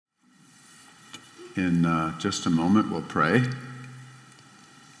In just a moment, we'll pray.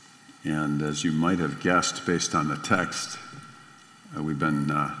 And as you might have guessed based on the text, we've been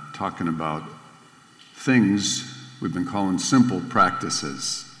talking about things we've been calling simple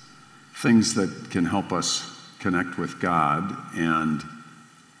practices, things that can help us connect with God. And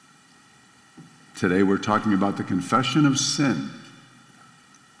today we're talking about the confession of sin.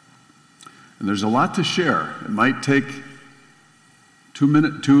 And there's a lot to share. It might take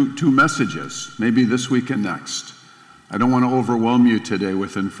two messages, maybe this week and next. I don't want to overwhelm you today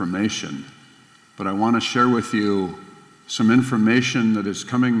with information, but I want to share with you some information that is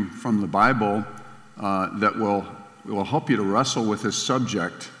coming from the Bible that will help you to wrestle with this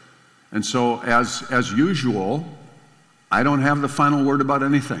subject. And so, as usual, I don't have the final word about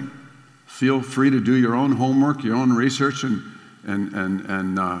anything. Feel free to do your own homework, your own research,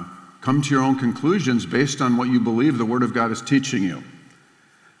 and come to your own conclusions based on what you believe the Word of God is teaching you.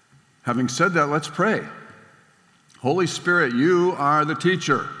 Having said that, let's pray. Holy Spirit, you are the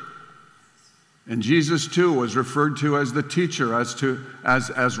teacher. And Jesus, too, was referred to as the teacher,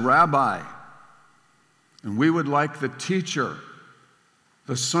 as rabbi. And we would like the teacher,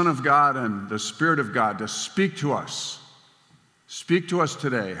 the Son of God and the Spirit of God, to speak to us. Speak to us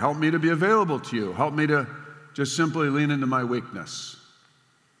today. Help me to be available to you. Help me to just simply lean into my weakness.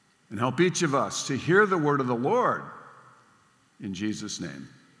 And help each of us to hear the word of the Lord in Jesus' name.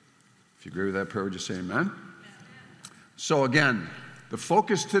 If you agree with that prayer, would you say amen? So again, the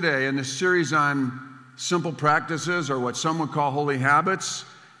focus today in this series on simple practices, or what some would call holy habits,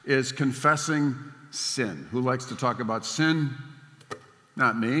 is confessing sin. Who likes to talk about sin?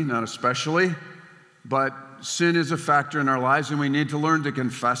 Not me, not especially. But sin is a factor in our lives, and we need to learn to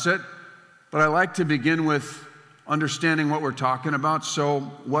confess it. But I like to begin with understanding what we're talking about. So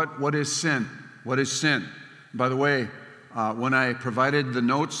what is sin? What is sin? By the way, when I provided the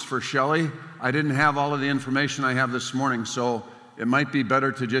notes for Shelley, I didn't have all of the information I have this morning, so it might be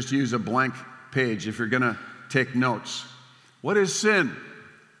better to just use a blank page if you're going to take notes. What is sin?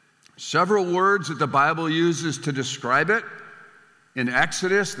 Several words that the Bible uses to describe it. In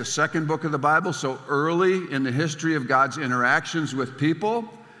Exodus, the second book of the Bible, so early in the history of God's interactions with people,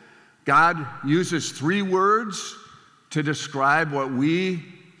 God uses three words to describe what we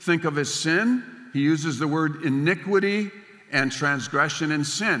think of as sin. He uses the word iniquity and transgression and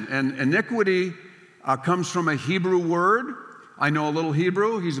sin. And iniquity comes from a Hebrew word. I know a little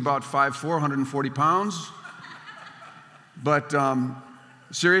Hebrew. He's about 5'4", 140 pounds. But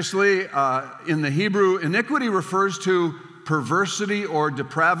seriously, in the Hebrew, iniquity refers to perversity or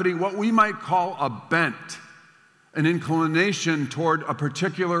depravity, what we might call a bent, an inclination toward a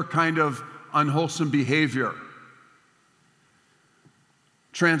particular kind of unwholesome behavior.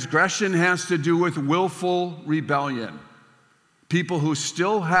 Transgression has to do with willful rebellion. People who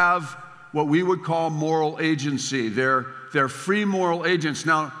still have what we would call moral agency. They're free moral agents.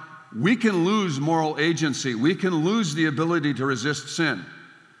 Now, we can lose moral agency. We can lose the ability to resist sin.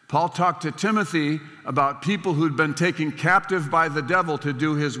 Paul talked to Timothy about people who'd been taken captive by the devil to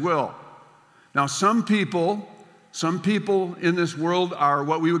do his will. Now, some people in this world are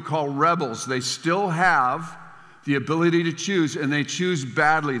what we would call rebels. They still have the ability to choose, and they choose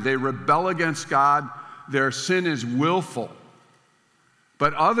badly. They rebel against God. Their sin is willful.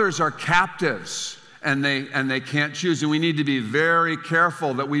 But others are captives, and they can't choose. And we need to be very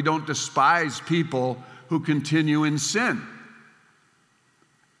careful that we don't despise people who continue in sin,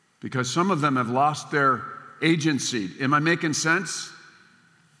 because some of them have lost their agency. Am I making sense?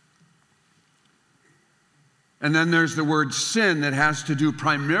 And then there's the word sin that has to do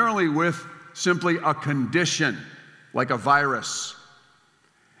primarily with simply a condition, like a virus.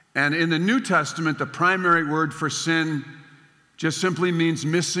 And in the New Testament, the primary word for sin just simply means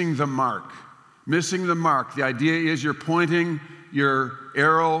missing the mark. Missing the mark. The idea is you're pointing your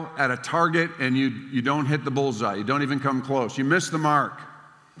arrow at a target and you don't hit the bullseye. You don't even come close. You miss the mark.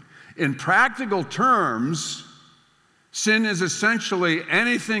 In practical terms, sin is essentially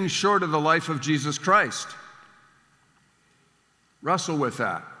anything short of the life of Jesus Christ. Wrestle with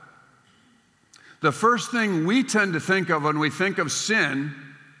that. The first thing we tend to think of when we think of sin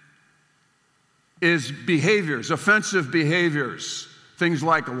is behaviors, offensive behaviors. Things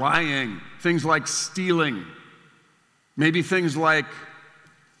like lying, things like stealing, maybe things like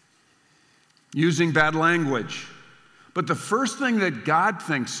using bad language. But the first thing that God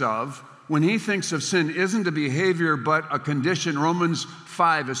thinks of when he thinks of sin isn't a behavior, but a condition. Romans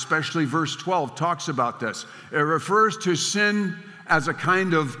 5, especially verse 12, talks about this. It refers to sin as a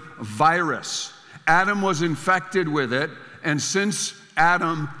kind of virus. Adam was infected with it, and since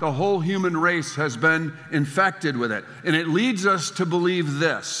Adam, the whole human race has been infected with it. And it leads us to believe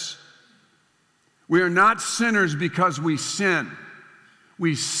this. We are not sinners because we sin.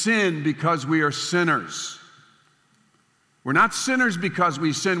 We sin because we are sinners. We're not sinners because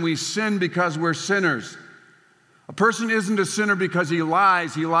we sin because we're sinners. A person isn't a sinner because he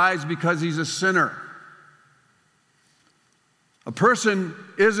lies because he's a sinner. A person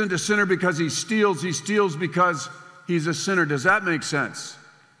isn't a sinner because he steals because he's a sinner. Does that make sense?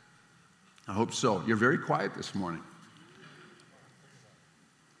 I hope so. You're very quiet this morning.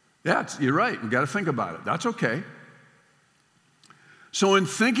 Yeah, you're right. We've got to think about it. That's okay. So in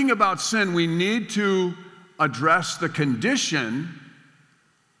thinking about sin, we need to address the condition,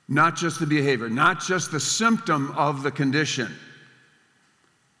 not just the behavior, not just the symptom of the condition.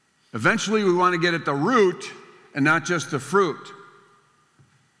 Eventually, we want to get at the root and not just the fruit.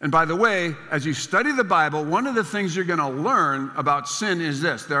 And by the way, as you study the Bible, one of the things you're going to learn about sin is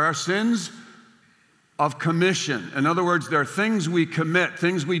this. There are sins of commission. In other words, there are things we commit,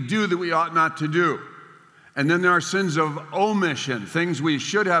 things we do that we ought not to do. And then there are sins of omission, things we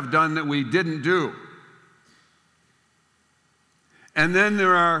should have done that we didn't do. And then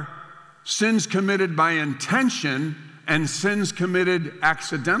there are sins committed by intention and sins committed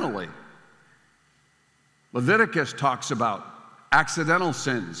accidentally. Leviticus talks about accidental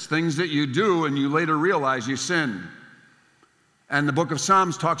sins, things that you do and you later realize you sinned. And the book of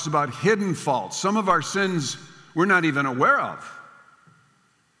Psalms talks about hidden faults. Some of our sins we're not even aware of.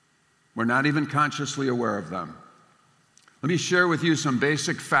 We're not even consciously aware of them. Let me share with you some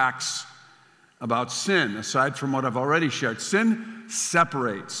basic facts about sin, aside from what I've already shared. Sin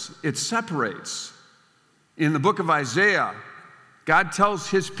separates. It separates. In the book of Isaiah, God tells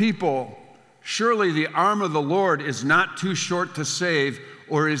his people, surely the arm of the Lord is not too short to save,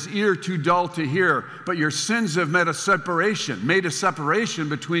 or his ear too dull to hear, but your sins have made a separation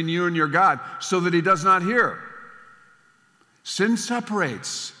between you and your God, so that he does not hear. Sin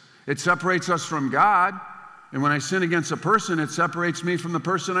separates. It separates us from God, and when I sin against a person, it separates me from the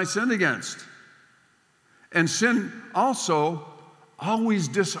person I sinned against. And sin also always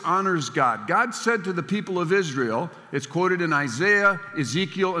dishonors God. God said to the people of Israel, it's quoted in Isaiah,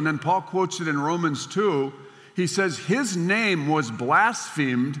 Ezekiel, and then Paul quotes it in Romans 2. He says, his name was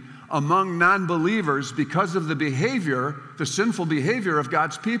blasphemed among non-believers because of the behavior, the sinful behavior of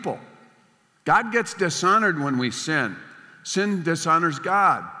God's people. God gets dishonored when we sin. Sin dishonors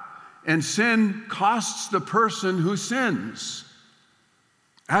God. And sin costs the person who sins.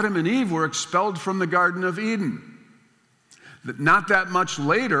 Adam and Eve were expelled from the Garden of Eden. Not that much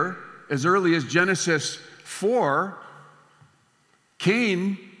later, as early as Genesis 4,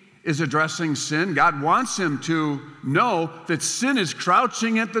 Cain is addressing sin. God wants him to know that sin is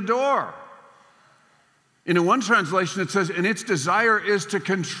crouching at the door. In one translation, it says, and its desire is to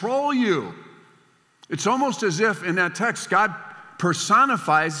control you. It's almost as if in that text, God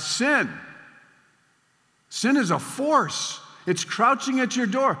personifies sin. Sin is a force. It's crouching at your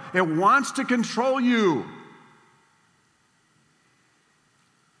door. It wants to control you.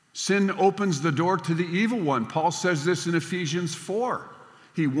 Sin opens the door to the evil one. Paul says this in Ephesians 4.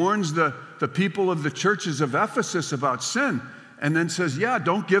 He warns the people of the churches of Ephesus about sin and then says, yeah,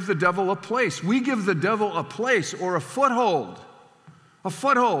 don't give the devil a place. We give the devil a place or a foothold. A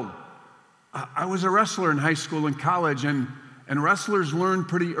foothold. I was a wrestler in high school and college, and wrestlers learn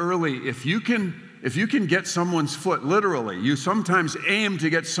pretty early, if you can get someone's foot, literally, you sometimes aim to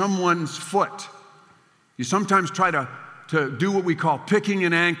get someone's foot. You sometimes try to do what we call picking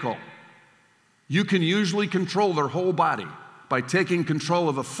an ankle. You can usually control their whole body by taking control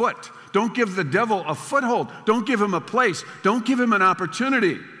of a foot. Don't give the devil a foothold. Don't give him a place. Don't give him an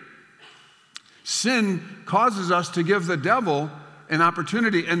opportunity. Sin causes us to give the devil an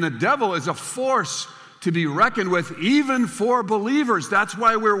opportunity, and the devil is a force to be reckoned with even for believers. That's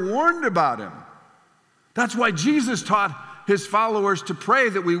why we're warned about him. That's why Jesus taught his followers to pray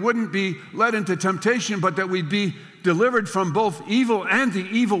that we wouldn't be led into temptation, but that we'd be delivered from both evil and the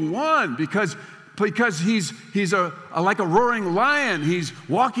evil one, because he's like a roaring lion. He's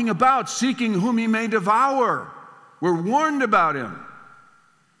walking about seeking whom he may devour. We're warned about him.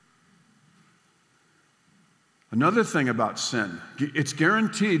 Another thing about sin, it's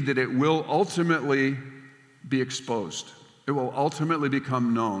guaranteed that it will ultimately be exposed. It will ultimately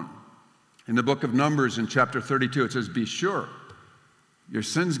become known. In the book of Numbers in chapter 32, it says, be sure, your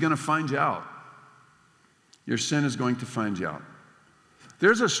sin's going to find you out. Your sin is going to find you out.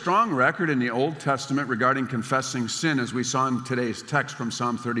 There's a strong record in the Old Testament regarding confessing sin, as we saw in today's text from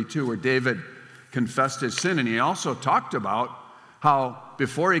Psalm 32, where David confessed his sin. And he also talked about how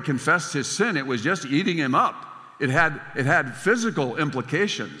before he confessed his sin, it was just eating him up. It had physical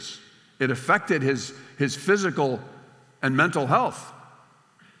implications. It affected his physical and mental health.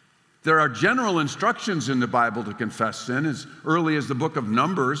 There are general instructions in the Bible to confess sin. As early as the book of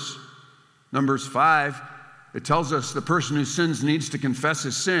Numbers 5, it tells us the person who sins needs to confess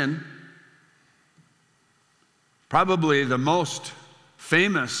his sin. Probably the most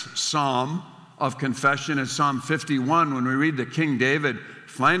famous psalm of confession is Psalm 51, when we read that King David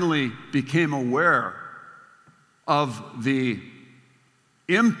finally became aware of the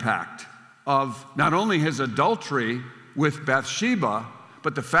impact of not only his adultery with Bathsheba,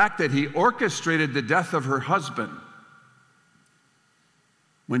 but the fact that he orchestrated the death of her husband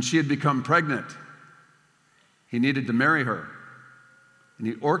when she had become pregnant. He needed to marry her, and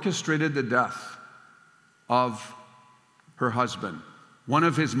he orchestrated the death of her husband, one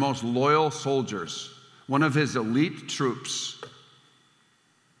of his most loyal soldiers, one of his elite troops.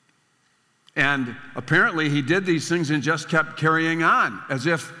 And apparently he did these things and just kept carrying on as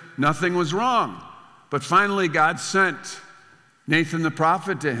if nothing was wrong. But finally God sent Nathan the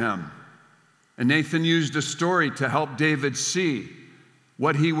prophet to him. And Nathan used a story to help David see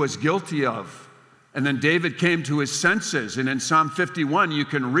what he was guilty of. And then David came to his senses. And in Psalm 51, you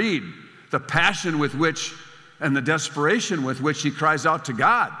can read the passion with which and the desperation with which he cries out to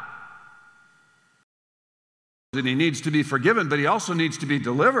God. And he needs to be forgiven, but he also needs to be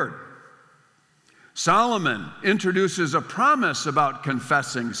delivered. Solomon introduces a promise about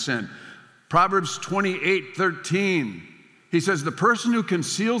confessing sin. Proverbs 28:13. He says, the person who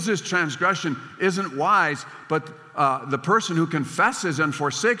conceals his transgression isn't wise, but the person who confesses and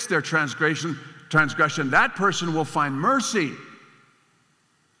forsakes their transgression, that person will find mercy.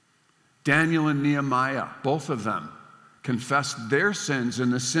 Daniel and Nehemiah, both of them, confessed their sins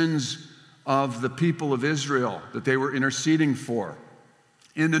and the sins of the people of Israel that they were interceding for.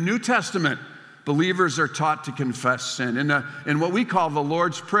 In the New Testament, believers are taught to confess sin. In what we call the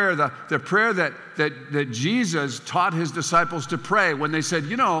Lord's Prayer, the prayer that Jesus taught his disciples to pray when they said,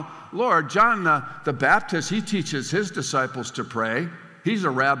 Lord, John the Baptist, he teaches his disciples to pray. He's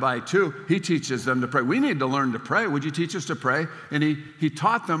a rabbi too. He teaches them to pray. We need to learn to pray. Would you teach us to pray? And he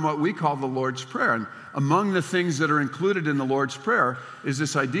taught them what we call the Lord's Prayer. And among the things that are included in the Lord's Prayer is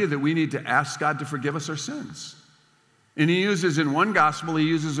this idea that we need to ask God to forgive us our sins. And he uses, in one gospel, he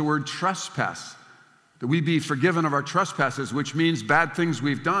uses the word trespass, that we be forgiven of our trespasses, which means bad things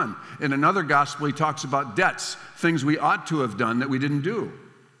we've done. In another gospel, he talks about debts, things we ought to have done that we didn't do.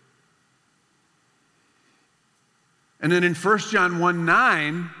 And then in 1 John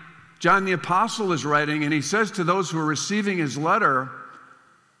 1:9, John the Apostle is writing, and he says to those who are receiving his letter,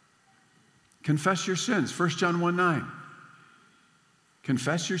 confess your sins. 1 John 1:9.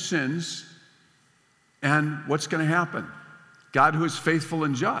 Confess your sins, and what's going to happen? God, who is faithful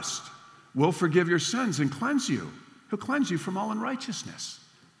and just, will forgive your sins and cleanse you. He'll cleanse you from all unrighteousness.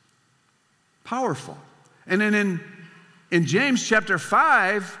 Powerful. And then in James chapter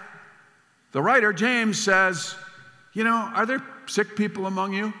 5, the writer, James, says, are there sick people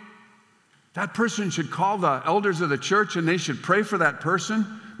among you? That person should call the elders of the church and they should pray for that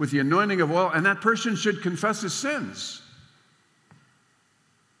person with the anointing of oil, and that person should confess his sins.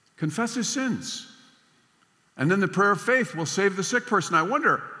 Confess his sins. And then the prayer of faith will save the sick person. I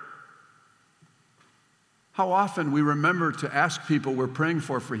wonder how often we remember to ask people we're praying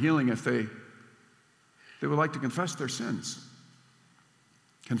for healing if they would like to confess their sins.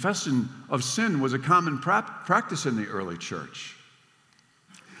 Confession of sin was a common practice in the early church.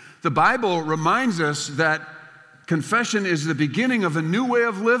 The Bible reminds us that confession is the beginning of a new way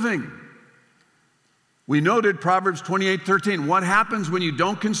of living. We noted Proverbs 28:13. What happens when you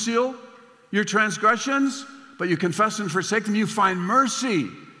don't conceal your transgressions, but you confess and forsake them? You find mercy.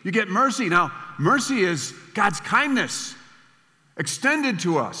 You get mercy. Now, mercy is God's kindness extended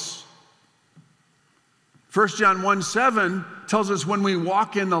to us. 1 John 1:7 tells us when we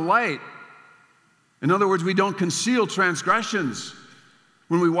walk in the light. In other words, we don't conceal transgressions.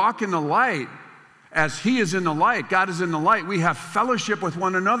 When we walk in the light, as he is in the light, God is in the light, we have fellowship with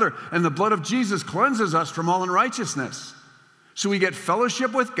one another, and the blood of Jesus cleanses us from all unrighteousness. So we get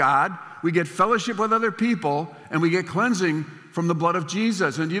fellowship with God, we get fellowship with other people, and we get cleansing from the blood of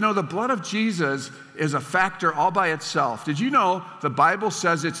Jesus. And the blood of Jesus is a factor all by itself. Did you know the Bible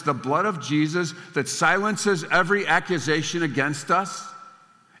says it's the blood of Jesus that silences every accusation against us?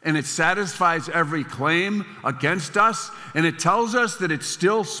 And it satisfies every claim against us. And it tells us that it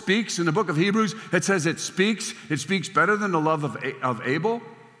still speaks. In the book of Hebrews, it says it speaks better than the love of Abel.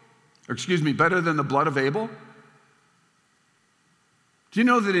 Better than the blood of Abel. Do you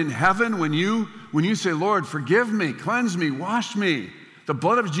know that in heaven, when you say, Lord, forgive me, cleanse me, wash me, the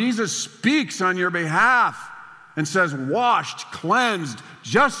blood of Jesus speaks on your behalf and says, washed, cleansed,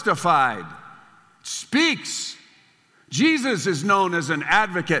 justified. It speaks Jesus is known as an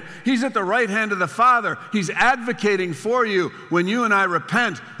advocate. He's at the right hand of the Father. He's advocating for you when you and I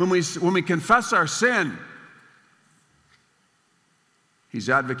repent, when we confess our sin. He's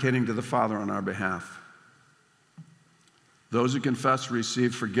advocating to the Father on our behalf. Those who confess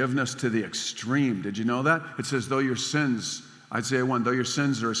receive forgiveness to the extreme. Did you know that? It says, though your sins, Isaiah 1, though your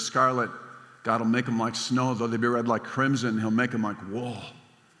sins are as scarlet, God will make them like snow. Though they be red like crimson, he'll make them like wool.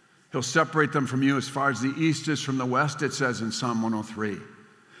 He'll separate them from you as far as the east is from the west, it says in Psalm 103.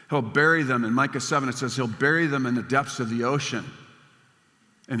 He'll bury them. In Micah 7, it says he'll bury them in the depths of the ocean,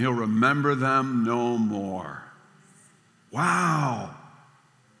 and he'll remember them no more. Wow.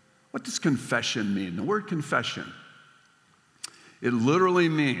 What does confession mean? The word confession, it literally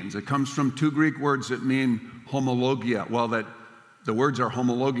means, it comes from two Greek words that mean homologia. Well, that the words are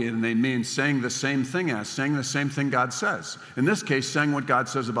homologia, and they mean saying the same thing God says. In this case, saying what God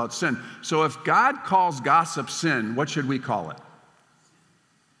says about sin. So if God calls gossip sin, what should we call it?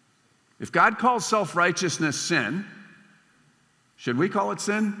 If God calls self-righteousness sin, should we call it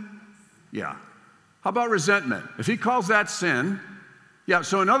sin? Yeah. How about resentment? If he calls that sin, yeah,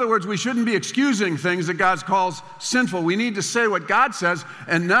 so in other words, we shouldn't be excusing things that God calls sinful. We need to say what God says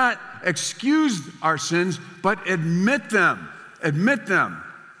and not excuse our sins, but admit them. Admit them.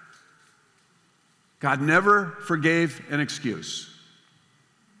 God never forgave an excuse,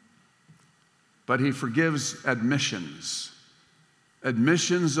 but he forgives admissions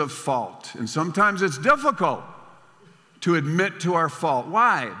of fault. And sometimes it's difficult to admit to our fault.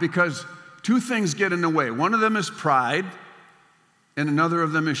 Why? Because two things get in the way. One of them is pride, and another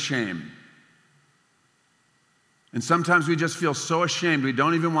of them is shame. And sometimes we just feel so ashamed we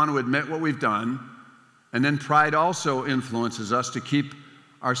don't even want to admit what we've done. And then pride also influences us to keep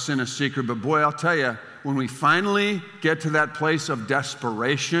our sin a secret. But boy, I'll tell you, when we finally get to that place of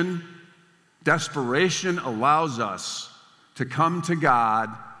desperation allows us to come to God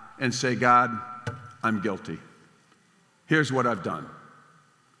and say, God, I'm guilty. Here's what I've done.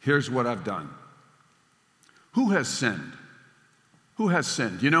 Here's what I've done. Who has sinned? Who has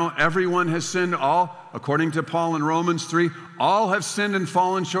sinned? You know, everyone has sinned. All, according to Paul in Romans 3, all have sinned and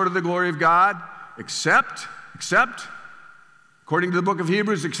fallen short of the glory of God. Except, according to the book of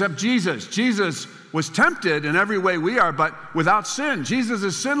Hebrews, except Jesus. Jesus was tempted in every way we are, but without sin. Jesus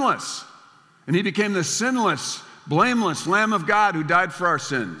is sinless. And he became the sinless, blameless Lamb of God who died for our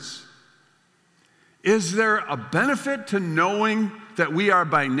sins. Is there a benefit to knowing that we are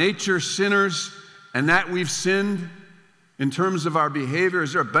by nature sinners and that we've sinned in terms of our behavior?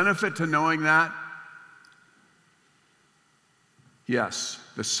 Is there a benefit to knowing that? Yes,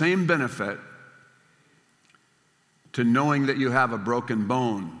 the same benefit to knowing that you have a broken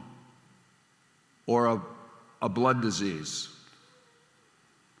bone or a blood disease.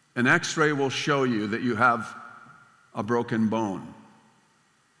 An x-ray will show you that you have a broken bone.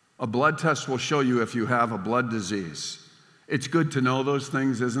 A blood test will show you if you have a blood disease. It's good to know those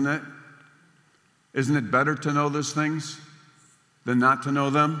things, isn't it? Isn't it better to know those things than not to know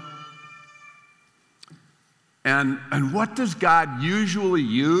them? And what does God usually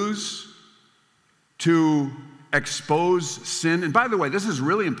use to expose sin? And by the way, this is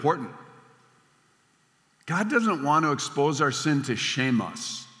really important. God doesn't want to expose our sin to shame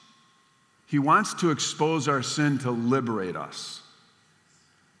us. He wants to expose our sin to liberate us.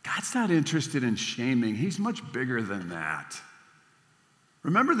 God's not interested in shaming. He's much bigger than that.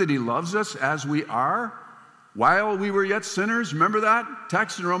 Remember that he loves us as we are while we were yet sinners. Remember that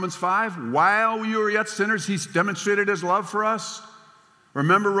text in Romans 5? While we were yet sinners, he's demonstrated his love for us.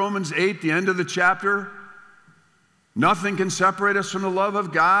 Remember Romans 8, the end of the chapter? Nothing can separate us from the love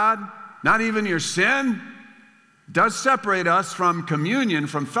of God, not even your sin. It does separate us from communion,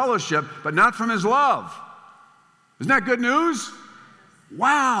 from fellowship, but not from his love. Isn't that good news?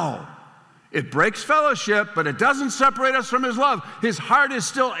 Wow. It breaks fellowship, but it doesn't separate us from his love. His heart is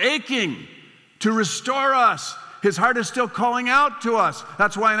still aching to restore us. His heart is still calling out to us.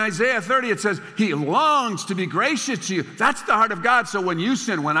 That's why in Isaiah 30 it says, he longs to be gracious to you. That's the heart of God. So when you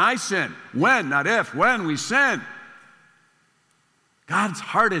sin, when I sin, when, not if, when we sin, God's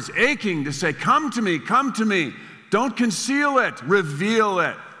heart is aching to say, come to me, come to me. Don't conceal it, reveal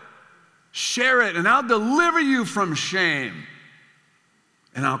it. Share it, and I'll deliver you from shame.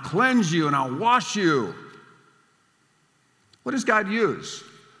 And I'll cleanse you, and I'll wash you. What does God use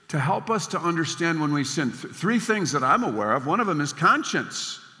to help us to understand when we sin? Three things that I'm aware of. One of them is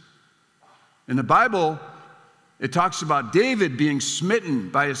conscience. In the Bible, it talks about David being smitten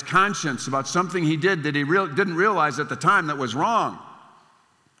by his conscience about something he did that he didn't realize at the time that was wrong.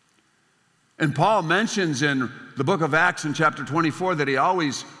 And Paul mentions in the book of Acts in chapter 24 that he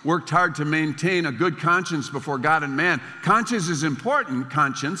always worked hard to maintain a good conscience before God and man. Conscience is important,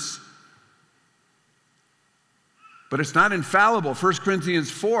 conscience, but it's not infallible. 1 Corinthians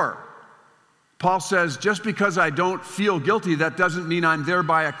 4, Paul says, just because I don't feel guilty, that doesn't mean I'm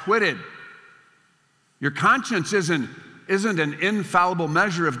thereby acquitted. Your conscience isn't an infallible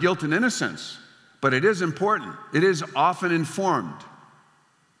measure of guilt and innocence, but it is important. It is often informed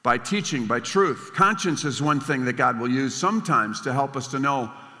by teaching, by truth. Conscience is one thing that God will use sometimes to help us to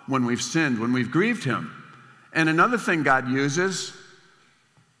know when we've sinned, when we've grieved him. And another thing God uses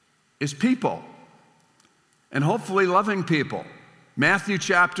is people, and hopefully loving people. Matthew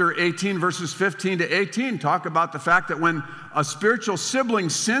chapter 18, verses 15 to 18 talk about the fact that when a spiritual sibling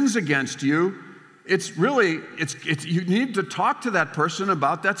sins against you, you need to talk to that person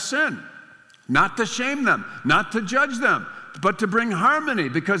about that sin. Not to shame them, not to judge them, but to bring harmony,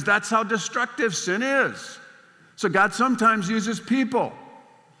 because that's how destructive sin is. So God sometimes uses people.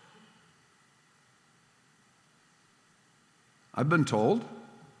 I've been told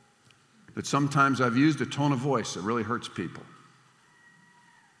that sometimes I've used a tone of voice that really hurts people.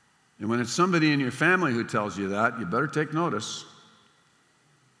 And when it's somebody in your family who tells you that, you better take notice.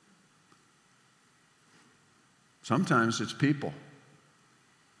 Sometimes it's people.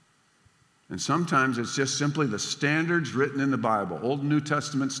 And sometimes it's just simply the standards written in the Bible, Old and New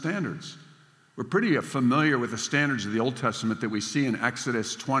Testament standards. We're pretty familiar with the standards of the Old Testament that we see in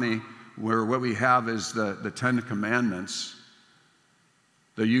Exodus 20, where what we have is the 10 Commandments,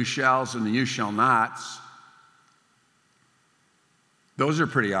 the you shalls and the you shall nots. Those are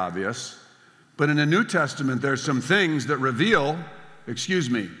pretty obvious. But in the New Testament, there's some things that reveal,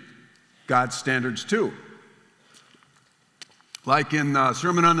 God's standards too. Like in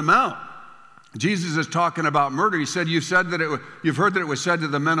Sermon on the Mount, Jesus is talking about murder. He said, you've heard that it was said to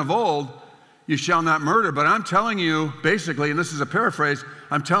the men of old, you shall not murder. But I'm telling you, basically, and this is a paraphrase,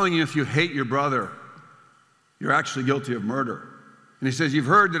 I'm telling you, if you hate your brother, you're actually guilty of murder. And he says, you've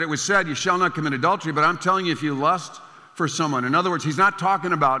heard that it was said, you shall not commit adultery, but I'm telling you, if you lust for someone. In other words, he's not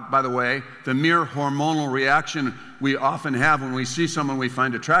talking about, by the way, the mere hormonal reaction we often have when we see someone we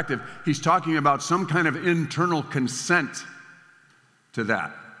find attractive. He's talking about some kind of internal consent to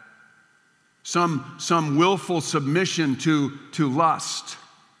that. Some willful submission to lust.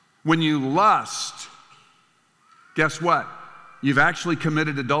 When you lust, guess what? You've actually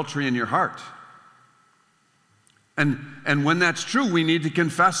committed adultery in your heart. And when that's true, we need to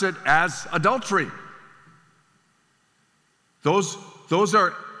confess it as adultery. Those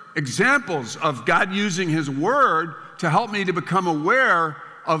are examples of God using his word to help me to become aware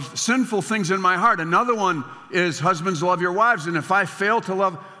of sinful things in my heart. Another one is husbands, love your wives. And if I fail to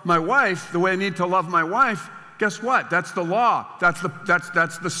love my wife the way I need to love my wife, guess what? That's the law. That's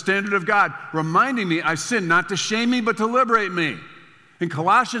the standard of God, reminding me I sin, not to shame me, but to liberate me. In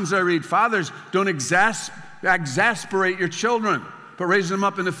Colossians I read, fathers, don't exasperate your children, but raise them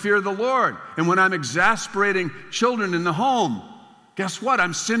up in the fear of the Lord. And when I'm exasperating children in the home, guess what?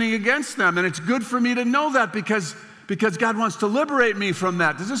 I'm sinning against them. And it's good for me to know that because God wants to liberate me from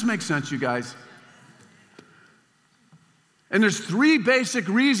that. Does this make sense, you guys? And there's 3 basic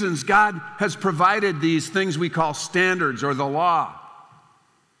reasons God has provided these things we call standards or the law.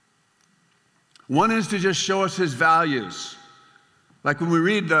 One is to just show us his values. Like when we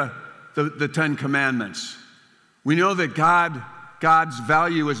read the 10 Commandments, we know that God's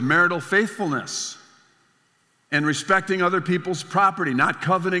value is marital faithfulness and respecting other people's property, not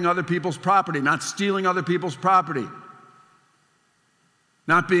coveting other people's property, not stealing other people's property,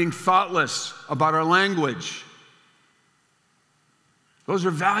 not being thoughtless about our language. Those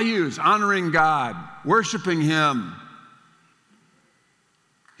are values, honoring God, worshiping him.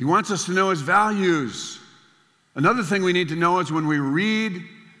 He wants us to know his values. Another thing we need to know is when we read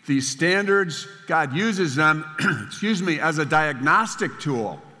these standards, God uses them, as a diagnostic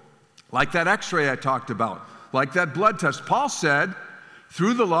tool, like that x-ray I talked about, like that blood test. Paul said,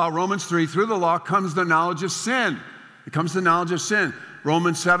 through the law, Romans 3, through the law comes the knowledge of sin. It comes the knowledge of sin.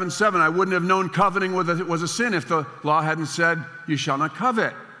 Romans 7:7, I wouldn't have known coveting was a sin if the law hadn't said, you shall not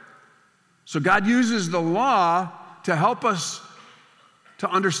covet. So God uses the law to help us to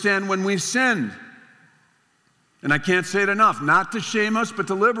understand when we've sinned. And I can't say it enough, not to shame us, but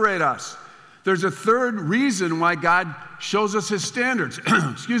to liberate us. There's a third reason why God shows us his standards,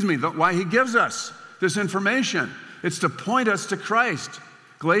 why he gives us this information. It's to point us to Christ.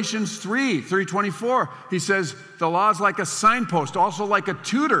 Galatians 3:24, he says, the law is like a signpost, also like a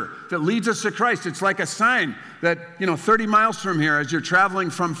tutor that leads us to Christ. It's like a sign that, 30 miles from here, as you're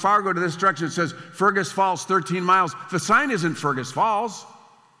traveling from Fargo to this direction, it says Fergus Falls, 13 miles. The sign isn't Fergus Falls.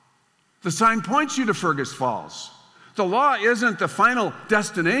 The sign points you to Fergus Falls. The law isn't the final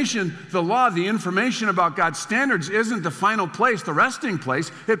destination. The law, the information about God's standards, isn't the final place, the resting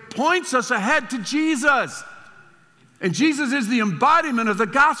place. It points us ahead to Jesus. And Jesus is the embodiment of the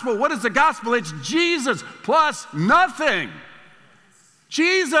gospel. What is the gospel? It's Jesus plus nothing.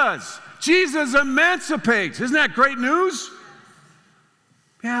 Jesus. Jesus emancipates. Isn't that great news?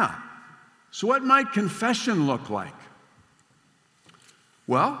 Yeah. So what might confession look like?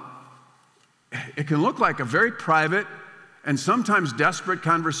 Well, it can look like a very private and sometimes desperate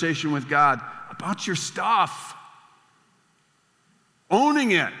conversation with God about your stuff.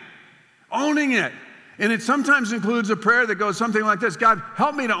 Owning it. Owning it. And it sometimes includes a prayer that goes something like this: God,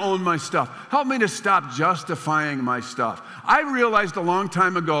 help me to own my stuff. Help me to stop justifying my stuff. I realized a long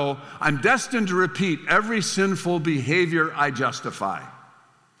time ago I'm destined to repeat every sinful behavior I justify.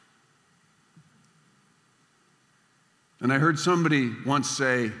 And I heard somebody once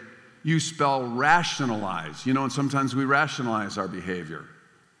say, you spell rationalize. You know, and sometimes we rationalize our behavior.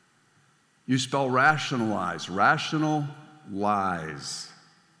 You spell rationalize. Rational lies.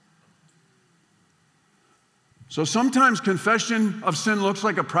 So sometimes confession of sin looks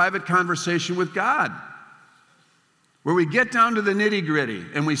like a private conversation with God, where we get down to the nitty-gritty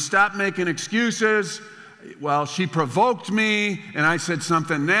and we stop making excuses. Well, she provoked me and I said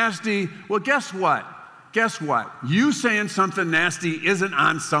something nasty. Well, guess what? Guess what? You saying something nasty isn't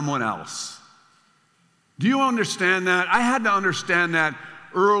on someone else. Do you understand that? I had to understand that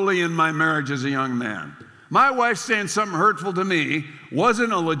early in my marriage as a young man. My wife saying something hurtful to me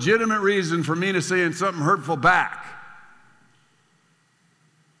wasn't a legitimate reason for me to say something hurtful back.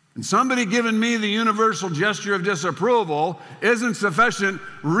 And somebody giving me the universal gesture of disapproval isn't sufficient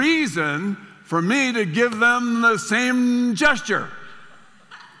reason for me to give them the same gesture.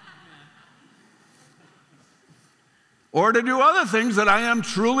 Or to do other things that I am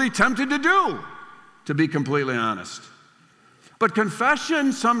truly tempted to do, to be completely honest. But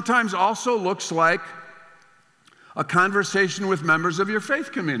confession sometimes also looks like a conversation with members of your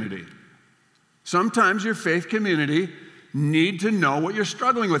faith community. Sometimes your faith community need to know what you're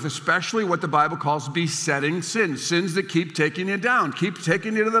struggling with, especially what the Bible calls besetting sins, sins that keep taking you down, keep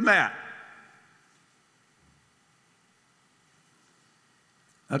taking you to the mat.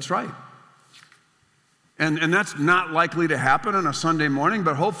 That's right. And that's not likely to happen on a Sunday morning,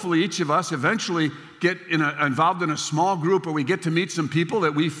 but hopefully each of us eventually get involved in a small group where we get to meet some people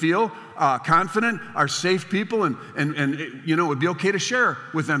that we feel confident are safe people, and you know, it would be okay to share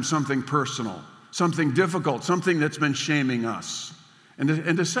with them something personal, something difficult, something that's been shaming us,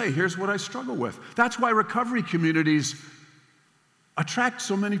 and to say, here's what I struggle with. That's why recovery communities attract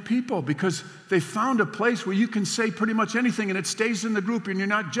so many people, because they found a place where you can say pretty much anything and it stays in the group and you're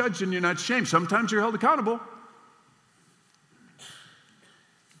not judged and you're not shamed. Sometimes you're held accountable.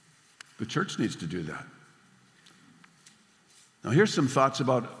 The church needs to do that. Now here's some thoughts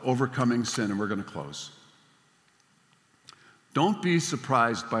about overcoming sin, and we're going to close. Don't be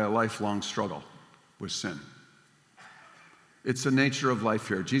surprised by a lifelong struggle with sin. It's the nature of life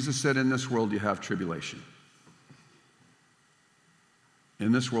here. Jesus said, in this world you have tribulation.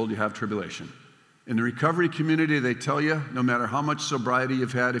 In this world, you have tribulation. In the recovery community, they tell you, no matter how much sobriety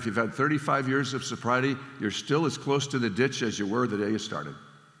you've had, if you've had 35 years of sobriety, you're still as close to the ditch as you were the day you started.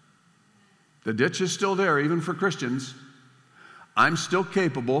 The ditch is still there, even for Christians. I'm still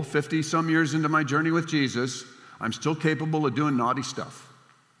capable, 50-some years into my journey with Jesus, I'm still capable of doing naughty stuff.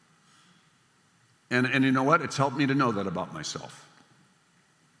 And you know what? It's helped me to know that about myself.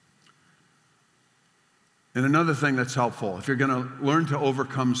 And another thing that's helpful, if you're going to learn to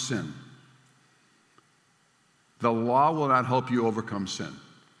overcome sin, the law will not help you overcome sin.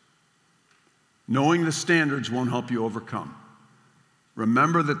 Knowing the standards won't help you overcome.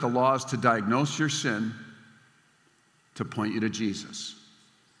 Remember that the law is to diagnose your sin, to point you to Jesus.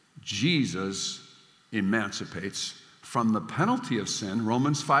 Jesus emancipates from the penalty of sin.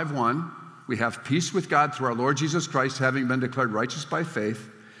 Romans 5:1, we have peace with God through our Lord Jesus Christ, having been declared righteous by faith.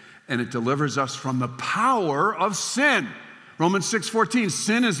 And it delivers us from the power of sin. Romans 6:14,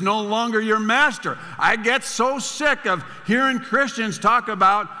 sin is no longer your master. I get so sick of hearing Christians talk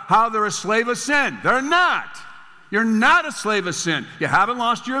about how they're a slave of sin. They're not. You're not a slave of sin. You haven't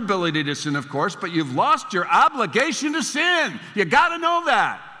lost your ability to sin, of course, but you've lost your obligation to sin. You got to know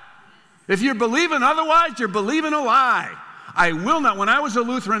that. If you're believing otherwise, you're believing a lie. I will not. When I was a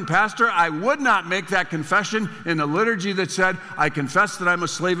Lutheran pastor, I would not make that confession in a liturgy that said, I confess that I'm a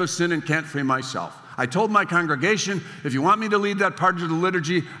slave of sin and can't free myself. I told my congregation, if you want me to lead that part of the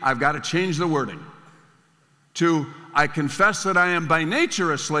liturgy, I've got to change the wording to, I confess that I am by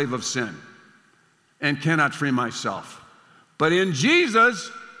nature a slave of sin and cannot free myself. But in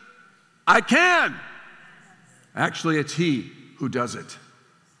Jesus, I can. Actually, it's He who does it.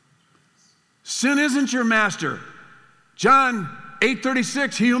 Sin isn't your master. John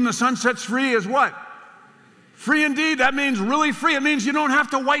 8:36, he whom the Son sets free is what? Free indeed. That means really free. It means you don't have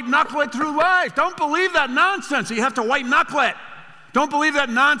to white knuckle it through life. Don't believe that nonsense. You have to white knuckle it. Don't believe that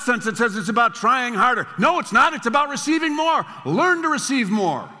nonsense that says it's about trying harder. No, it's not. It's about receiving more. Learn to receive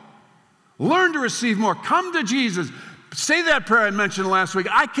more. Learn to receive more. Come to Jesus. Say that prayer I mentioned last week.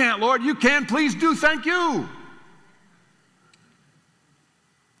 I can't, Lord. You can. Please do. Thank you.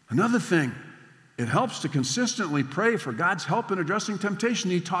 Another thing, it helps to consistently pray for God's help in addressing temptation.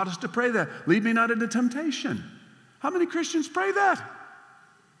 He taught us to pray that. Lead me not into temptation. How many Christians pray that?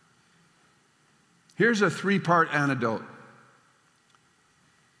 Here's a 3-part antidote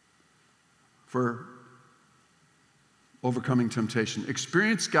for overcoming temptation.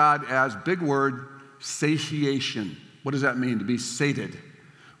 Experience God as, big word, satiation. What does that mean, to be sated?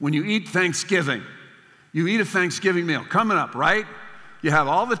 When you eat Thanksgiving, you eat a Thanksgiving meal, coming up, right? You have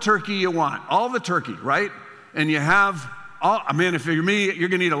all the turkey you want, all the turkey, right? And you have, if you're me, you're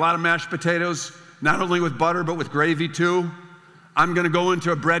going to eat a lot of mashed potatoes, not only with butter, but with gravy too. I'm going to go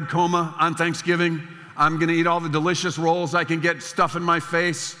into a bread coma on Thanksgiving. I'm going to eat all the delicious rolls I can get, stuff in my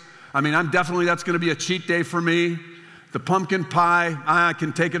face. That's going to be a cheat day for me. The pumpkin pie, I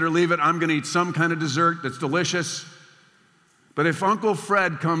can take it or leave it. I'm going to eat some kind of dessert that's delicious. But if Uncle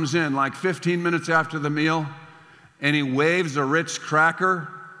Fred comes in like 15 minutes after the meal, and he waves a Ritz cracker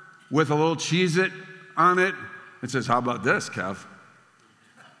with a little Cheez-It on it and says, how about this, Kev?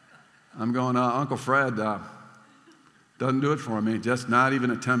 I'm going, Uncle Fred doesn't do it for me, just not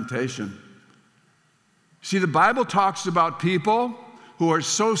even a temptation. See, the Bible talks about people who are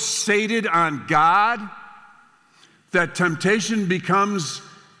so sated on God that temptation becomes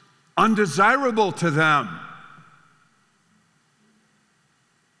undesirable to them.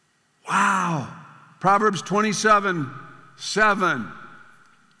 Wow. Proverbs 27:7.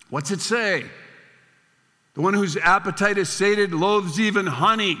 What's it say? The one whose appetite is sated loathes even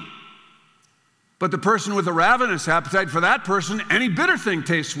honey. But the person with a ravenous appetite, for that person, any bitter thing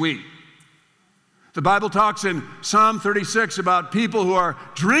tastes sweet. The Bible talks in Psalm 36 about people who are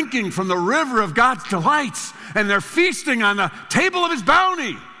drinking from the river of God's delights, and they're feasting on the table of His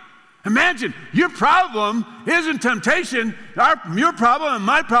bounty. Imagine, your problem isn't temptation. Your problem and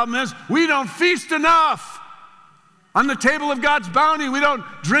my problem is we don't feast enough on the table of God's bounty. We don't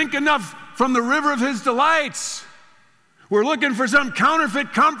drink enough from the river of His delights. We're looking for some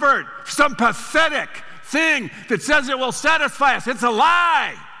counterfeit comfort, some pathetic thing that says it will satisfy us. It's a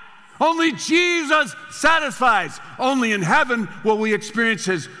lie. Only Jesus satisfies. Only in heaven will we experience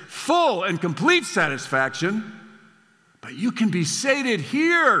His full and complete satisfaction. But you can be sated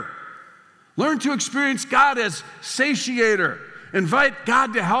here. Learn to experience God as satiator. Invite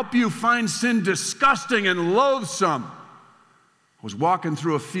God to help you find sin disgusting and loathsome. I was walking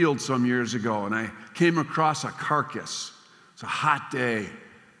through a field some years ago, and I came across a carcass. It's a hot day.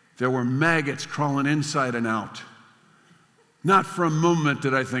 There were maggots crawling inside and out. Not for a moment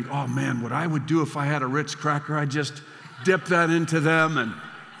did I think, oh man, what I would do if I had a Ritz cracker, I'd just dip that into them, and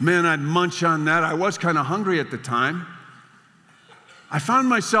man, I'd munch on that. I was kind of hungry at the time. I found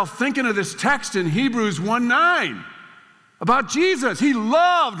myself thinking of this text in Hebrews 1:9 about Jesus. He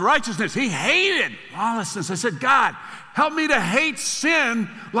loved righteousness. He hated lawlessness. I said, God, help me to hate sin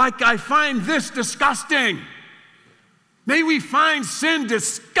like I find this disgusting. May we find sin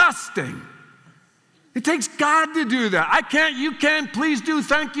disgusting. It takes God to do that. I can't, you can, please do,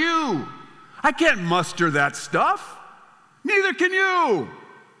 thank you. I can't muster that stuff. Neither can you.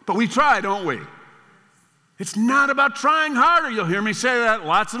 But we try, don't we? It's not about trying harder. You'll hear me say that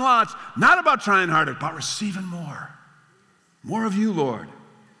lots and lots. Not about trying harder, but receiving more. More of you, Lord.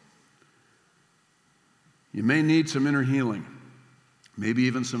 You may need some inner healing, maybe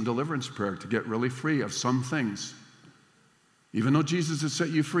even some deliverance prayer to get really free of some things. Even though Jesus has set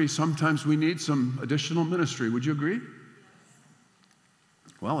you free, sometimes we need some additional ministry. Would you agree?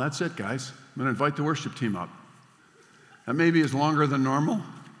 Well, that's it, guys. I'm going to invite the worship team up. That maybe is longer than normal,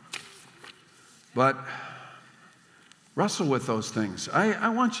 but wrestle with those things. I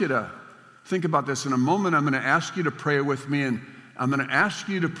want you to think about this. In a moment, I'm going to ask you to pray with me, and I'm going to ask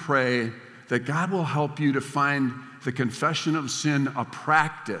you to pray that God will help you to find the confession of sin a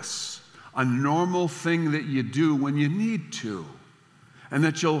practice, a normal thing that you do when you need to, and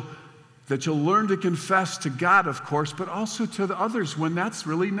that you'll learn to confess to God, of course, but also to the others when that's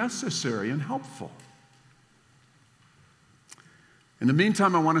really necessary and helpful. In the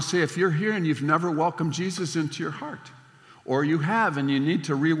meantime, I want to say, if you're here and you've never welcomed Jesus into your heart, or you have and you need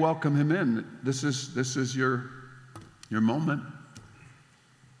to re-welcome Him in, this is your moment.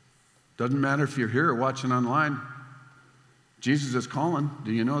 Doesn't matter if you're here or watching online. Jesus is calling.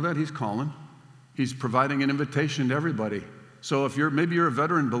 Do you know that? He's calling. He's providing an invitation to everybody. So if maybe you're a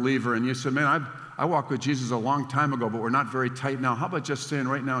veteran believer and you said, man, I walked with Jesus a long time ago, but we're not very tight now. How about just saying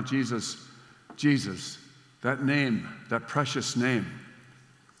right now, Jesus, that name, that precious name,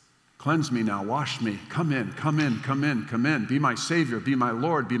 cleanse me now, wash me, come in, come in, come in, come in. Be my Savior, be my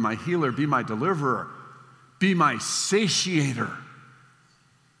Lord, be my healer, be my deliverer, be my satiator.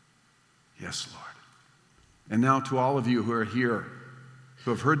 Yes, Lord. And now to all of you who are here,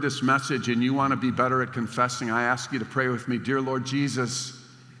 who have heard this message and you want to be better at confessing, I ask you to pray with me. Dear Lord Jesus,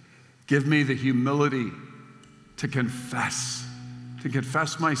 give me the humility to confess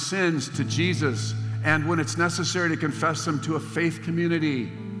my sins to Jesus, and when it's necessary to confess them to a faith community.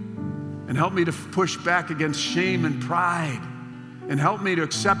 And help me to push back against shame and pride. And help me to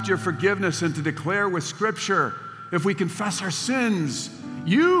accept your forgiveness and to declare with Scripture, if we confess our sins,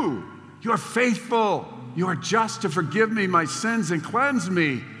 you're faithful, you are just to forgive me my sins and cleanse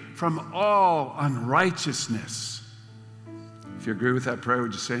me from all unrighteousness. If you agree with that prayer,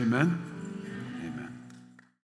 would you say amen?